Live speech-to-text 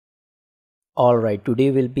Alright,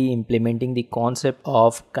 today we'll be implementing the concept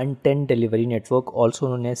of Content Delivery Network, also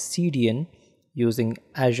known as CDN, using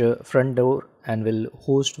Azure Front Door, and will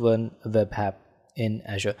host one web app in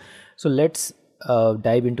Azure. So let's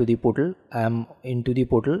dive into the portal. I'm into the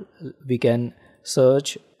portal. We can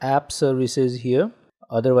search app services here.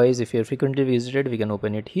 Otherwise, if you're frequently visited, we can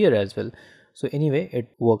open it here as well. So anyway, it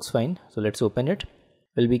works fine. So let's open it.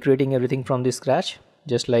 We'll be creating everything from the scratch,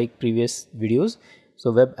 just like previous videos.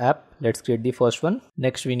 So web app, let's create the first one.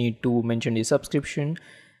 Next we need to mention the subscription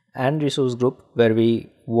and resource group where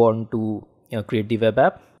we want to create the web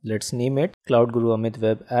app. Let's name it Cloud Guru Amit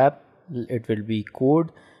web app. It will be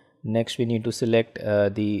code. Next we need to select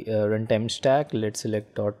the runtime stack. Let's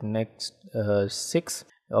select .next 6.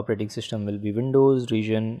 Operating system will be Windows,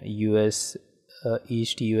 region US,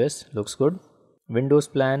 East US, looks good. Windows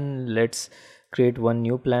plan, let's create one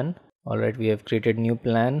new plan. Alright, we have created new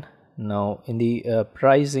plan. Now in the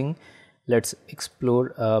pricing, let's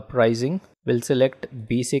explore pricing. We'll select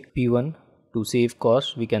basic P1 to save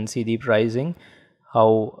cost. We can see the pricing,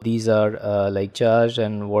 how these are like charged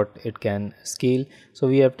and what it can scale. So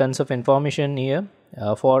we have tons of information here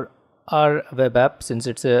for our web app. Since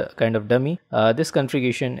it's a kind of dummy, this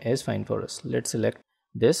configuration is fine for us. Let's select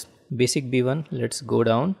this basic B1. Let's go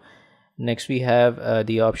down. Next we have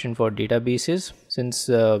the option for databases. Since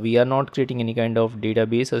we are not creating any kind of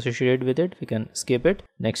database associated with it, we can skip it.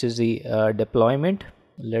 Next is the deployment.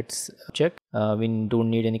 Let's check. We don't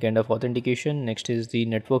need any kind of authentication. Next is the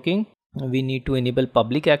networking. We need to enable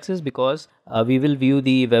public access because we will view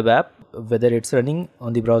the web app whether it's running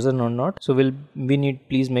on the browser or not. So we need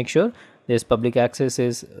please make sure this public access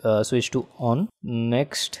is switched to on.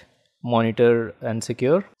 Next, monitor and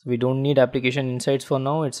secure. So we don't need application insights for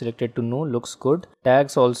now. It's selected to no, looks good.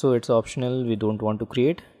 Tags also, it's optional, we don't want to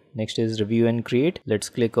create. Next is review and create. Let's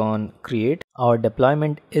click on create. Our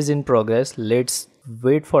deployment is in progress. Let's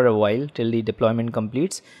wait for a while till the deployment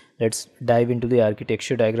completes. Let's dive into the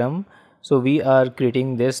architecture diagram. So we are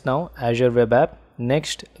creating this now, Azure web app.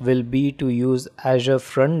 Next will be to use Azure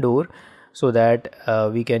Front Door so that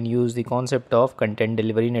we can use the concept of content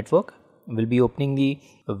delivery network. We'll be opening the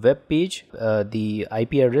web page, the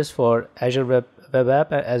IP address for Azure web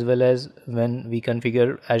app, as well as when we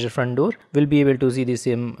configure Azure Front Door, we'll be able to see the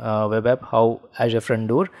same web app, how Azure Front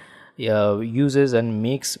Door uses and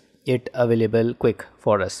makes it available quick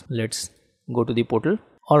for us. Let's go to the portal.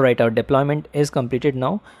 Alright, our deployment is completed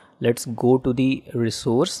now. Let's go to the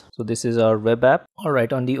resource. So this is our web app.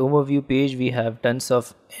 Alright, on the overview page, we have tons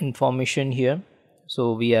of information here.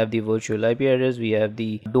 So we have the virtual IP address, we have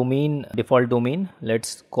the domain, default domain.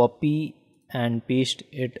 Let's copy and paste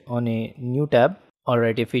it on a new tab.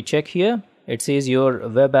 Alright, if we check here, it says your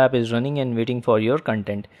web app is running and waiting for your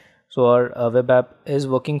content. So our web app is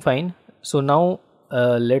working fine. So now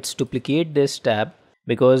let's duplicate this tab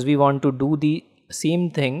because we want to do the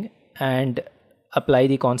same thing and apply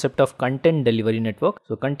the concept of content delivery network.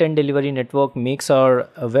 So content delivery network makes our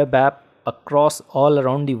web app across all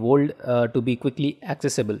around the world to be quickly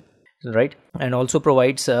accessible, right? And also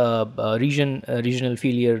provides regional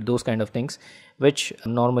failure, those kind of things, which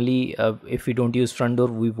normally if we don't use Front Door,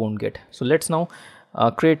 we won't get. So let's now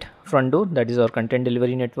create Front Door, that is our content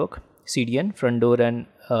delivery network, CDN, Front Door and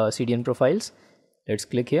CDN profiles. Let's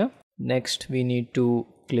click here. Next we need to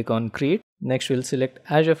click on create. Next we'll select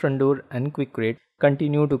Azure Front Door and quick create.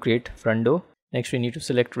 Continue to create Front Door. Next we need to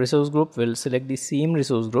select resource group. We'll select the same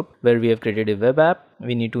resource group where we have created a web app.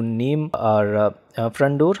 We need to name our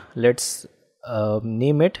Front Door. Let's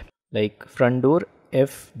name it like Front Door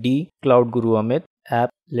FD Cloud Guru Amit app.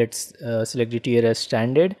 Let's select the tier as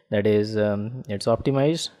standard, that is it's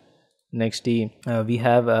optimized. Next we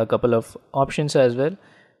have a couple of options as well.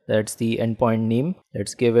 That's the endpoint name.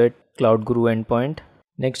 Let's give it Cloud Guru endpoint.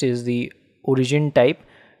 Next is the origin type.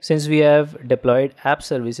 Since we have deployed app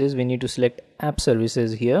services, we need to select app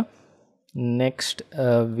services here. Next,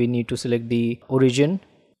 we need to select the origin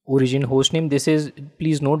hostname. This is,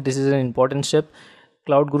 please note, this is an important step.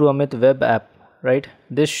 Cloud Guru Amit web app, right?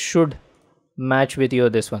 This should match with your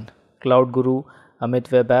this one, Cloud Guru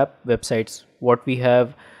Amit web app websites, what we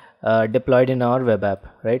have deployed in our web app,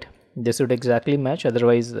 right? This should exactly match.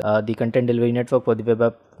 Otherwise, the content delivery network for the web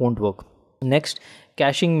app won't work. Next,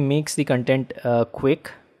 caching makes the content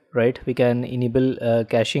quick, right? We can enable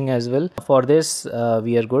caching as well. For this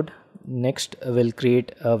we are good. Next we'll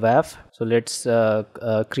create a WAF. So let's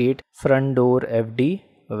create Front Door FD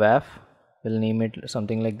WAF. We'll name it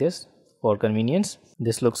something like this for convenience.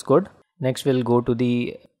 This looks good. Next we'll go to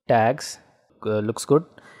the tags. Looks good.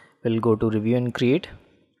 We'll go to review and create.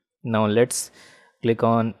 Now let's click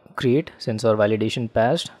on create since our validation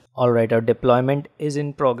passed. Alright, our deployment is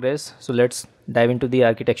in progress. So let's dive into the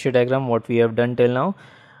architecture diagram, what we have done till now.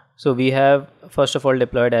 So we have first of all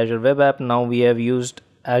deployed Azure Web App. Now we have used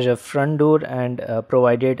Azure Front Door and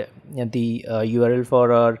provided the URL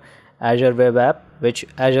for our Azure Web App, which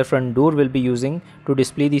Azure Front Door will be using to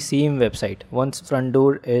display the same website. Once Front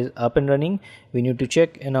Door is up and running, we need to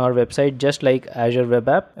check in our website just like Azure Web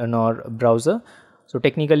App in our browser. So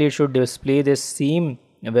technically it should display this same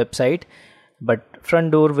website, but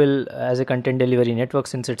Front Door will, as a content delivery network,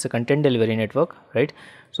 since it's a content delivery network, right,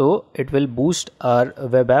 so it will boost our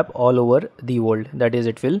web app all over the world. That is,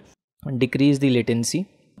 it will decrease the latency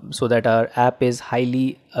so that our app is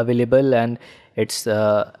highly available and it's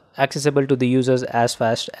accessible to the users as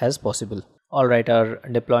fast as possible. Alright, our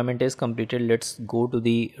deployment is completed. Let's go to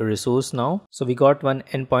the resource now. So we got one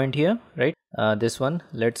endpoint here, right, this one.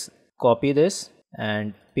 Let's copy this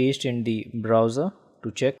and paste in the browser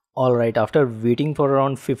to check. Alright, after waiting for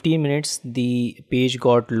around 15 minutes, the page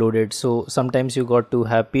got loaded. So sometimes you got to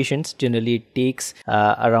have patience. Generally it takes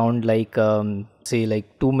around like say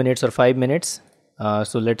like 2 minutes or 5 minutes.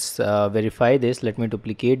 So let's verify this. Let me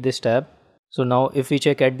duplicate this tab. So now if we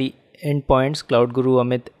check at the endpoints, Cloud Guru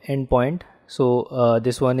Amit endpoint, so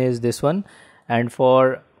this one is this one, and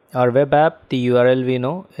for our web app the URL we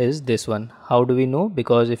know is this one. How do we know?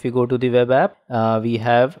 Because if you go to the web app, we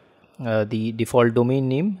have the default domain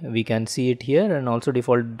name, we can see it here, and also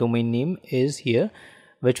default domain name is here,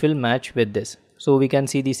 which will match with this. So we can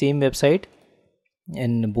see the same website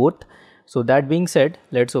in both. So that being said,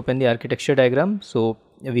 let's open the architecture diagram. So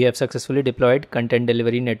we have successfully deployed content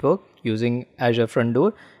delivery network using Azure Front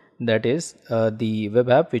Door, that is the web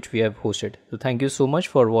app which we have hosted. So thank you so much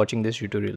for watching this tutorial.